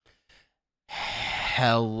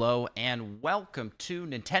Hello and welcome to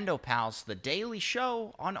Nintendo Pals, the daily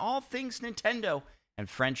show on all things Nintendo and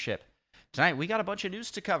friendship. Tonight we got a bunch of news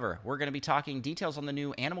to cover. We're going to be talking details on the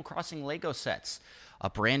new Animal Crossing Lego sets, a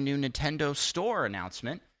brand new Nintendo Store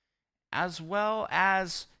announcement, as well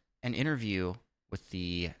as an interview with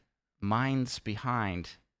the minds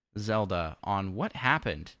behind Zelda on what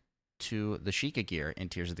happened to the Sheikah gear in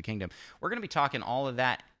Tears of the Kingdom. We're going to be talking all of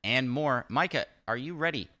that and more. Micah, are you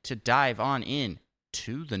ready to dive on in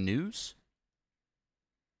to the news?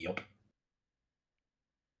 Yep.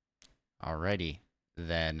 Alrighty,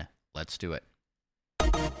 then let's do it.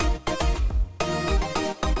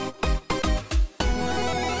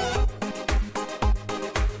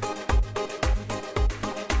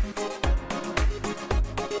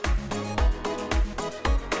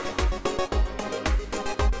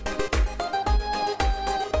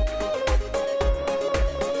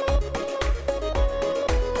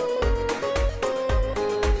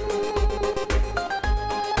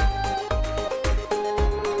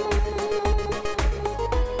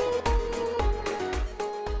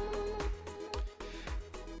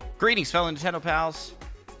 Greetings, fellow Nintendo pals.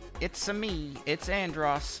 It's me, it's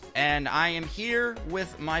Andros, and I am here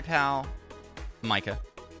with my pal, Micah.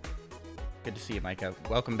 Good to see you, Micah.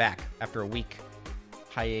 Welcome back after a week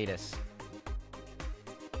hiatus.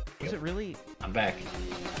 Is it really? I'm back.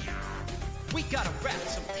 We gotta wrap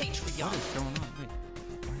some Patreon. What is going on? Wait,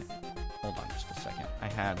 what? Hold on just a second.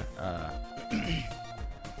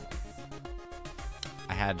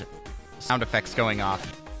 I had sound effects going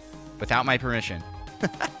off without my permission.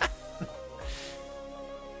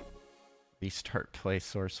 Restart play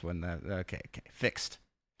source when the okay fixed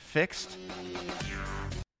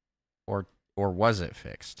or was it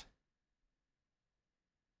fixed?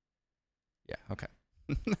 Yeah, okay.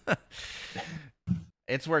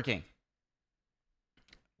 It's working.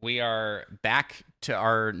 We are back to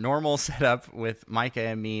our normal setup with Micah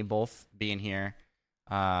and me both being here,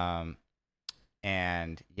 and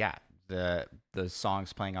yeah, the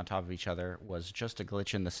songs playing on top of each other was just a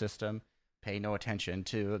glitch in the system. Pay no attention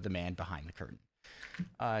to the man behind the curtain.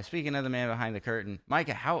 Speaking of the man behind the curtain,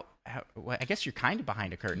 Micah, how well, I guess you're kind of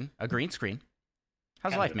behind a curtain, a green screen.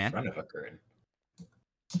 How's life, man? In front of a curtain.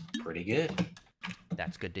 Pretty good.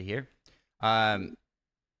 That's good to hear.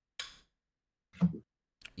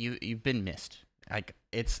 You've been missed. Like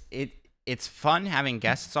it's fun having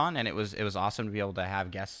guests on, and it was awesome to be able to have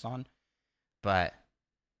guests on, but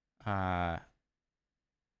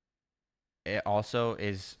it also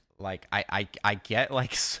is. Like, I get,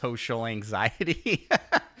 like, social anxiety,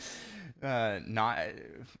 not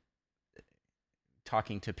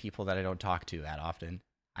talking to people that I don't talk to that often.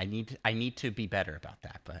 I need to be better about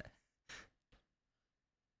that, but...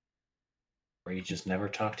 Or you just never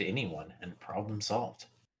talk to anyone, and problem solved.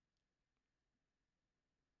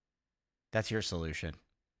 That's your solution.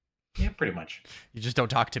 Yeah, pretty much. You just don't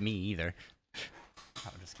talk to me either.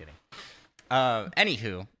 I'm just kidding.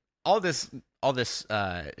 Anywho, all this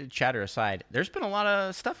chatter aside, there's been a lot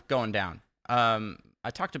of stuff going down.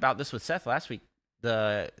 I talked about this with Seth last week,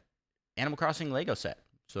 the Animal Crossing Lego set.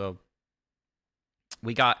 So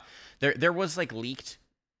we got there was like leaked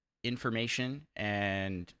information,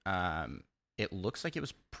 and it looks like it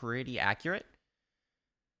was pretty accurate.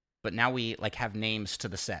 But now we like have names to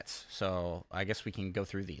the sets, so I guess we can go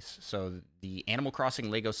through these. So the Animal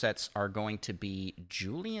Crossing Lego sets are going to be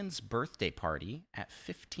Julian's Birthday Party at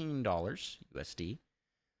 $15 USD,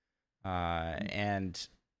 and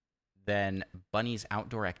then Bunny's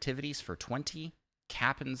Outdoor Activities for $20,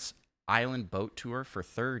 Captain's Island Boat Tour for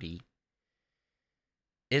 $30,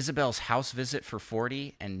 Isabel's House Visit for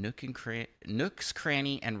 $40, and Nook's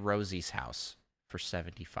Cranny and Rosie's House for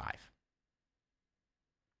 $75.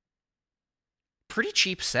 Pretty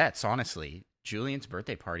cheap sets, honestly. Julian's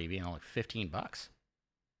Birthday Party being like $15.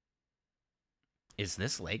 Is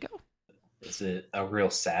this Lego? Is it a real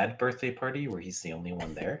sad birthday party where he's the only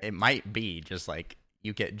one there? It might be just like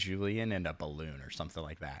you get Julian and a balloon or something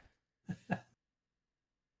like that.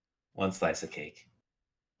 One slice of cake.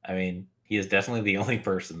 I mean, he is definitely the only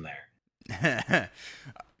person there.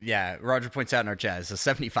 Yeah, Roger points out in our chat, so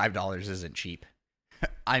 $75 isn't cheap.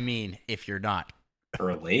 I mean, if you're not.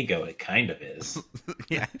 For Lego, it kind of is.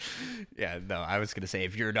 Yeah, no, I was going to say,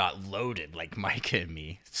 if you're not loaded like Micah and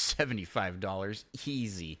me, $75,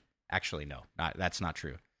 easy. Actually, no, that's not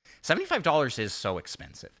true. $75 is so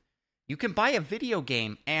expensive. You can buy a video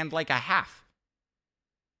game and like a half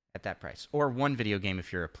at that price. Or one video game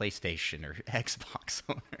if you're a PlayStation or Xbox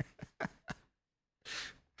owner.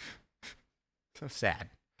 So sad.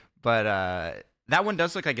 But that one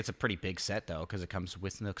does look like it's a pretty big set, though, because it comes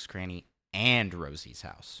with Nook's Cranny and Rosie's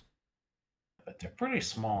House. But they're pretty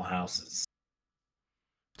small houses.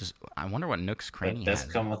 I wonder what Nook's But Cranny it does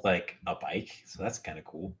has. come with like a bike, so that's kind of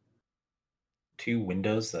cool. 2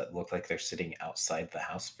 windows that look like they're sitting outside the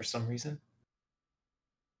house for some reason.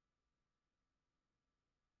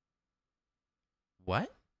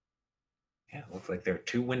 What? Yeah, it looks like there are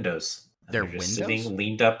 2 windows. And They're just windows? sitting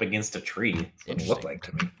leaned up against a tree. That's what it looked Interesting. like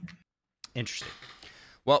to me. Interesting.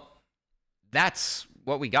 Well, that's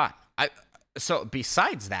what we got. So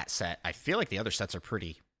besides that set, I feel like the other sets are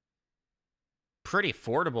pretty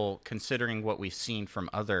affordable considering what we've seen from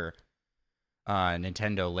other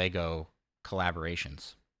Nintendo Lego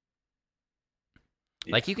collaborations.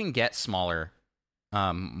 Yeah. Like you can get smaller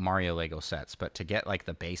Mario Lego sets, but to get like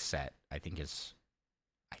the base set, I think that's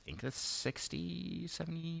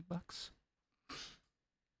 $60-$70.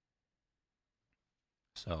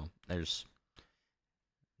 So these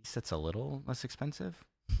sets a little less expensive.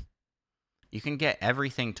 You can get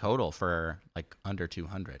everything total for like under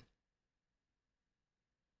 200,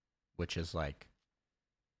 which is like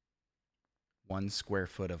 1 square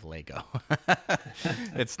foot of Lego.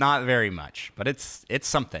 It's not very much, but it's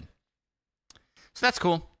something. So that's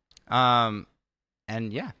cool. And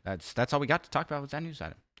yeah, that's all we got to talk about with that news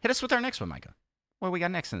item. Hit us with our next one, Micah. What do we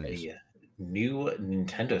got next in the news? A new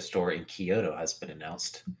Nintendo store in Kyoto has been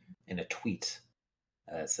announced in a tweet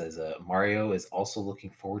that says Mario is also looking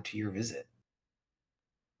forward to your visit.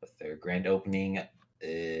 But their grand opening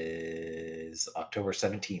is October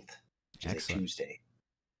 17th, which is a Tuesday.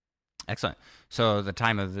 Excellent. So the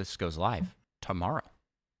time of this goes live tomorrow.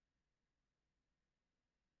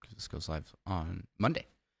 This goes live on Monday.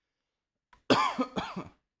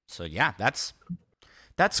 So yeah, that's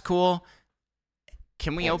cool.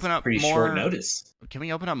 Can we open up pretty more? Short notice. Can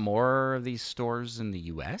we open up more of these stores in the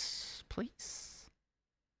U.S., please?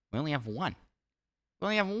 We only have one. You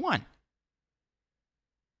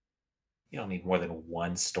don't need more than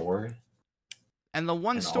one store. And the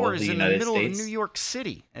one in all store of is the in the United middle States? of New York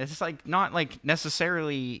City. It's like not like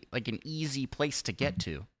necessarily like an easy place to get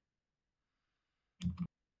to.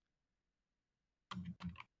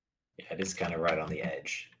 Yeah, it is kind of right on the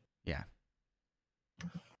edge. Yeah.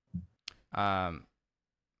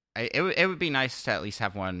 It would be nice to at least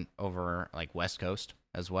have one over like West Coast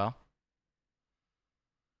as well.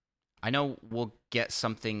 I know we'll get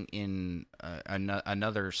something in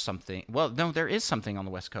another something. Well, no, there is something on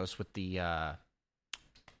the West Coast with the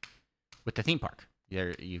theme park.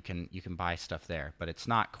 There you can buy stuff there, but it's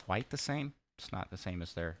not quite the same. It's not the same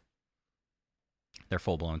as their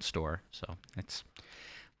full blown store. So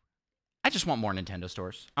I just want more Nintendo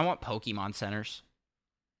stores. I want Pokemon centers.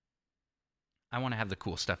 I want to have the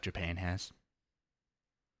cool stuff Japan has.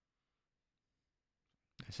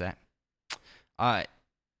 Is that?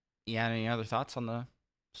 Yeah, any other thoughts on the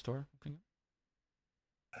store?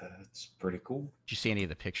 It's pretty cool. Did you see any of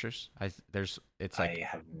the pictures? It's like I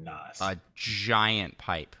have not. a giant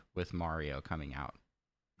pipe with Mario coming out.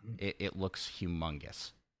 It looks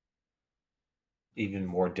humongous. Even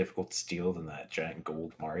more difficult to steal than that giant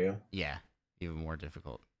gold Mario. Yeah, even more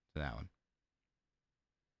difficult than that one.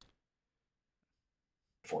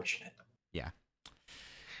 Fortunate. Yeah.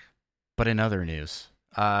 But in other news,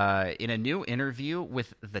 in a new interview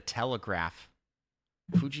with The Telegraph,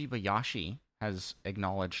 Fujibayashi has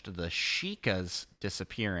acknowledged the Sheikah's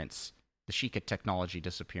disappearance, the Sheikah technology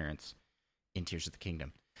disappearance in Tears of the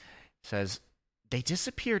Kingdom. It says, they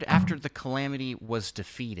disappeared after the calamity was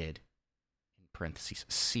defeated, in parentheses,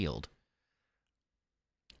 sealed.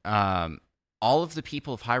 All of the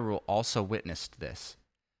people of Hyrule also witnessed this,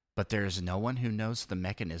 but there is no one who knows the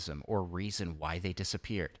mechanism or reason why they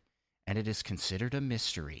disappeared, and it is considered a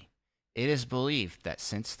mystery. It is believed that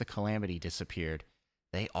since the calamity disappeared,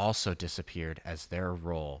 they also disappeared as their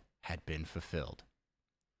role had been fulfilled.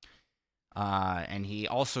 And he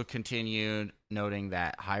also continued, noting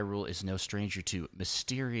that Hyrule is no stranger to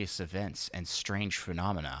mysterious events and strange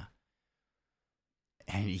phenomena.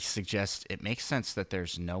 And he suggests it makes sense that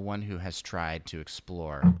there's no one who has tried to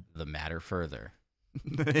explore the matter further.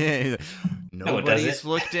 Nobody's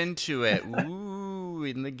looked into it. Ooh,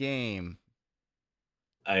 in the game.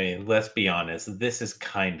 I mean, let's be honest. This is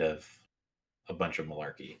kind of a bunch of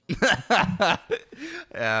malarkey.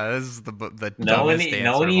 Yeah, this is the no one dumbest no one answer of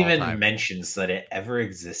all even time. mentions that it ever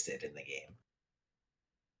existed in the game.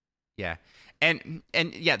 Yeah, and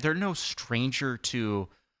yeah, they're no stranger to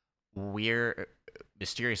weird,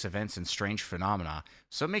 mysterious events and strange phenomena.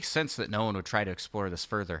 So it makes sense that no one would try to explore this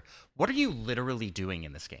further. What are you literally doing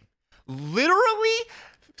in this game? Literally,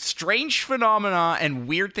 strange phenomena and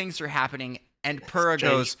weird things are happening. And Purah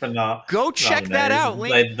goes, go check that out,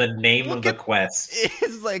 Link. Like the name of the quest.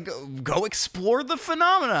 It's like, go explore the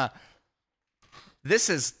phenomena. This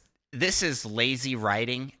is lazy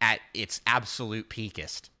writing at its absolute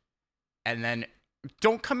peakest. And then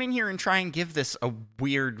don't come in here and try and give this a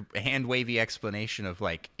weird hand-wavy explanation of,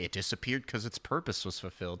 like, it disappeared because its purpose was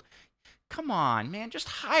fulfilled. Come on, man. Just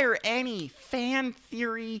hire any fan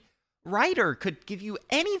theory writer could give you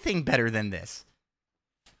anything better than this.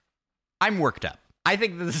 I'm worked up. I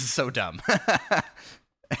think this is so dumb.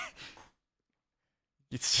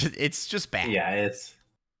 It's just bad.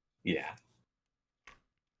 Yeah.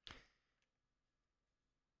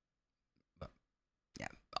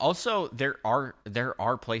 Also, there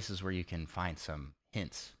are places where you can find some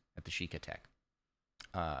hints at the Sheikah tech.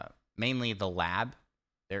 Mainly the lab.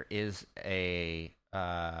 There is a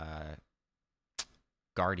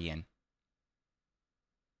Guardian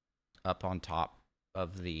up on top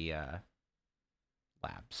of the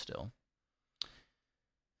lab still.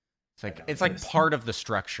 It's like part of the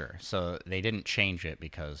structure, so they didn't change it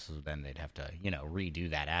because then they'd have to, redo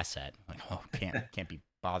that asset. Like, can't be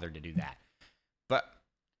bothered to do that. But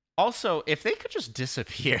also, if they could just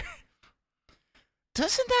disappear,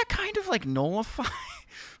 doesn't that kind of like nullify?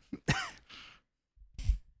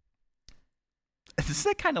 Does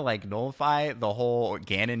that kind of like nullify the whole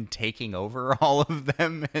Ganon taking over all of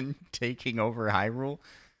them and taking over Hyrule?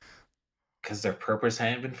 Because their purpose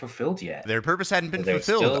hadn't been fulfilled yet. Their purpose hadn't been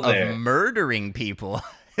fulfilled of murdering people.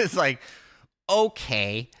 It's like,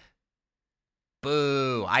 okay.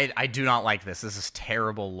 Boo. I do not like this. This is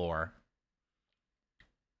terrible lore.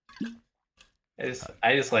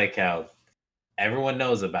 I just like how everyone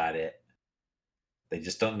knows about it. They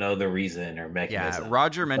just don't know the reason or mechanism. Yeah,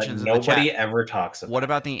 Roger mentions nobody in the chat, ever talks about what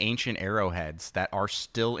about the ancient arrowheads that are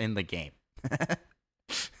still in the game?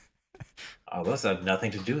 Oh, those have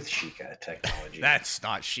nothing to do with Sheikah technology. That's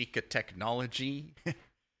not Sheikah technology.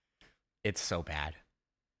 It's so bad.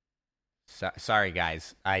 Sorry,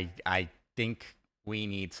 guys. I think we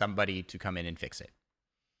need somebody to come in and fix it.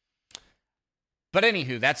 But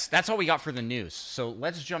anywho, that's all we got for the news. So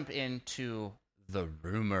let's jump into the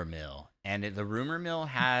rumor mill. And the rumor mill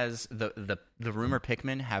has the rumor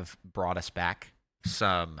Pikmin have brought us back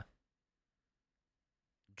some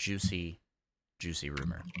juicy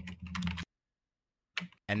rumor.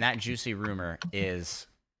 And that juicy rumor is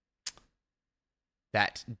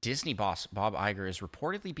that Disney boss Bob Iger is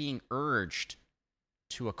reportedly being urged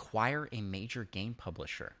to acquire a major game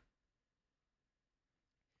publisher.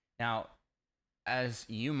 Now, as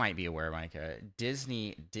you might be aware, Micah,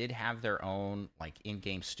 Disney did have their own like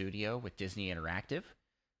in-game studio with Disney Interactive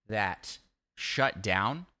that shut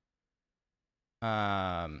down.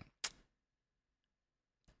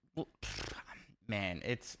 Man,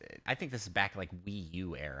 I think this is back like Wii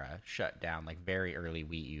U era, shut down, like very early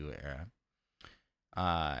Wii U era.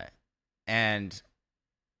 And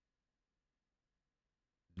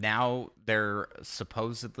now they're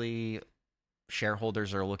supposedly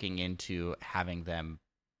shareholders are looking into having them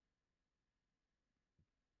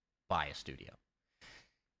buy a studio.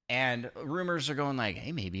 And rumors are going like,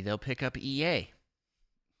 hey, maybe they'll pick up EA.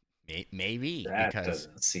 Maybe. That because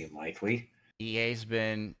doesn't seem likely. EA's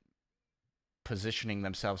been positioning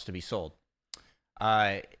themselves to be sold.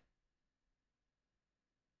 Anywho,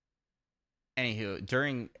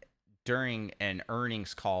 during an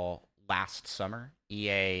earnings call last summer,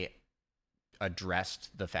 EA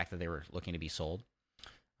addressed the fact that they were looking to be sold,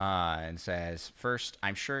 and says, first,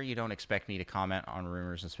 I'm sure you don't expect me to comment on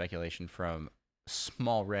rumors and speculation from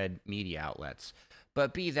small red media outlets,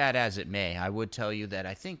 but be that as it may, I would tell you that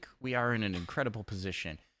I think we are in an incredible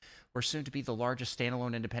position. We're soon to be the largest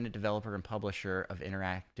standalone independent developer and publisher of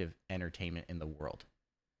interactive entertainment in the world.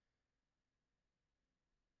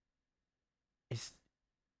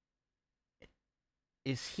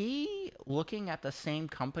 Is he looking at the same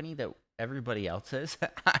company that everybody else is?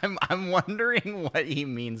 I'm wondering what he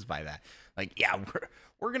means by that. Like, yeah,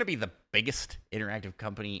 we're gonna be the biggest interactive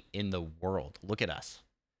company in the world. Look at us.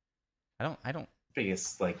 I don't.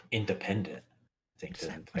 Biggest like independent. I think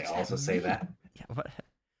didn't they also say that? Yeah.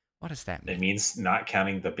 What does that mean? It means not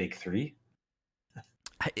counting the big three.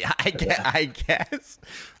 I guess.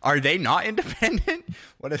 Are they not independent?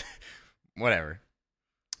 Whatever.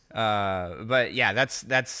 But yeah,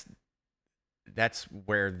 that's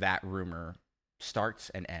where that rumor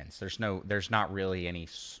starts and ends. There's not really any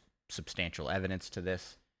substantial evidence to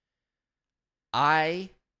this.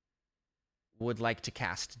 I would like to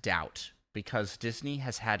cast doubt because Disney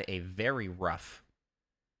has had a very rough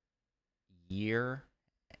year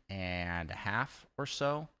and a half or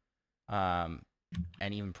so. And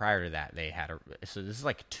even prior to that, they had so this is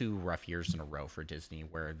like 2 rough years in a row for Disney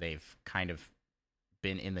where they've kind of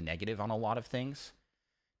been in the negative on a lot of things.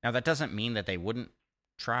 Now, that doesn't mean that they wouldn't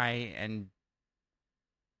try and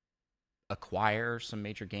acquire some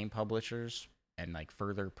major game publishers and like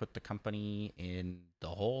further put the company in the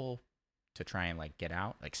hole to try and like get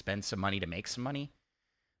out, like spend some money to make some money.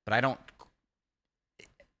 But I don't,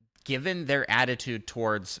 given their attitude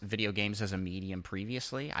towards video games as a medium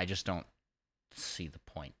previously, I just don't see the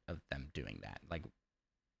point of them doing that. Like,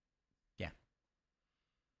 yeah.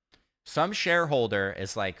 Some shareholder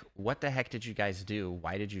is like, what the heck did you guys do?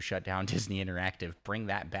 Why did you shut down Disney Interactive? Bring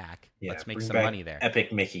that back. Yeah, let's make some money there.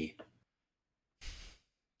 Epic Mickey.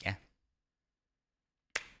 Yeah.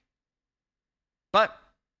 But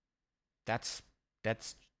that's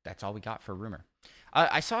all we got for rumor.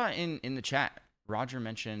 I saw in the chat, Roger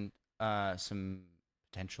mentioned some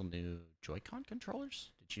potential new Joy-Con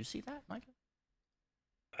controllers. Did you see that, Micah?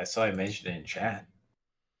 I saw I mentioned it in chat.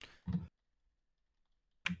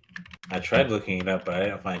 I tried looking it up, but I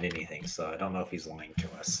didn't find anything, so I don't know if he's lying to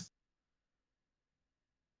us.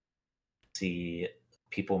 See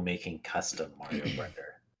people making custom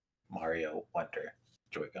Mario Wonder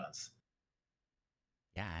Joy-Cons.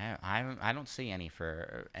 Yeah, I don't see any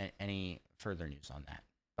further news on that,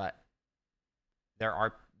 but there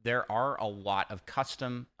are a lot of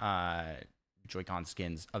custom Joy-Con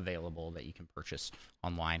skins available that you can purchase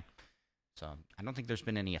online. So I don't think there's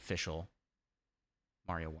been any official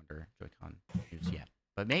Mario Wonder Joy-Con news yet,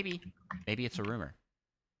 but maybe it's a rumor.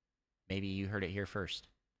 Maybe you heard it here first.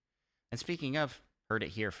 And speaking of heard it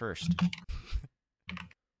here first,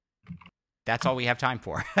 that's all we have time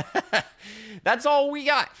for. That's all we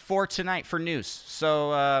got for tonight for news.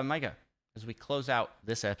 So, Micah, as we close out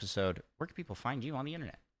this episode, where can people find you on the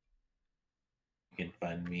internet? You can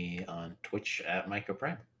find me on Twitch at Micah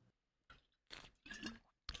Prime.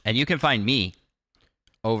 And you can find me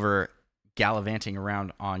over gallivanting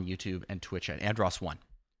around on YouTube and Twitch at Andros1.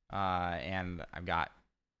 And I've got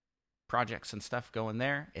projects and stuff going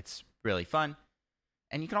there. It's really fun.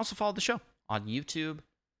 And you can also follow the show on YouTube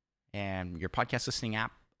and your podcast listening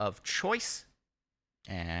app of choice.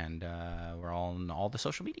 And we're all on all the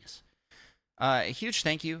social medias. A huge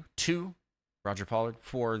thank you to Roger Pollard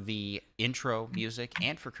for the intro music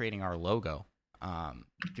and for creating our logo.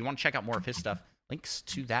 If you want to check out more of his stuff, links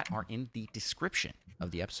to that are in the description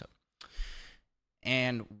of the episode.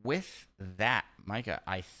 And with that, Micah,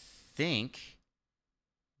 I think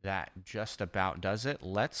that just about does it.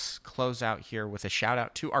 Let's close out here with a shout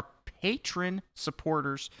out to our patron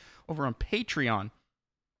supporters over on Patreon,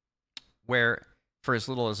 where for as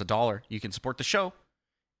little as $1, you can support the show,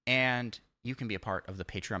 and you can be a part of the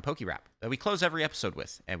Patreon Poke Rap that we close every episode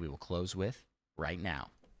with, and we will close with right now.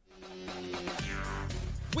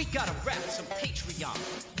 We gotta rap some Patreon.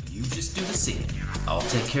 You just do the singing. I'll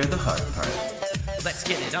take care of the hard part. Let's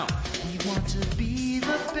get it on. We want to be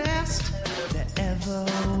the best that ever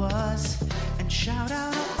was. And shout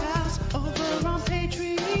out our pals over on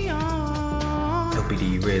Patreon.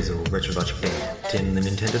 LPD, Rizzo, Retro Logic Dan, Tim the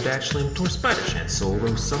Nintendo Dash, Slim, Tor, Spider Chan,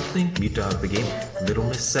 Solo something, Mute Dog the Game, Little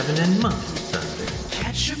Miss 7, and Monkey Thunder.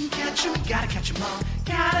 Catch 'em, gotta catch 'em all.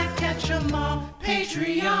 Gotta catch 'em all.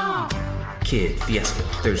 Patreon. Kid, Fiesta,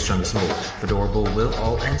 Third Strongest Mole, Fedorable, Will,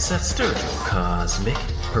 All, and Seth Sturgill, Cosmic,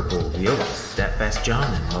 Purple, Viola, That Fast John,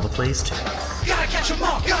 and Mother Plays too. Gotta catch 'em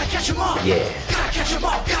all. Gotta catch 'em all. Yeah. Gotta catch 'em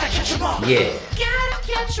all. Gotta catch 'em all. Yeah. Gotta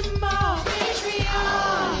catch 'em all.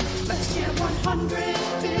 Patreon. Let's get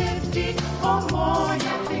 150 or more.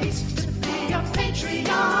 Yeah, please. To be a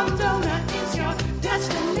Patreon donor is your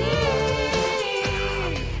destiny.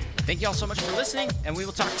 Thank you all so much for listening, and we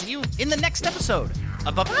will talk to you in the next episode.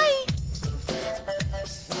 Bye-bye.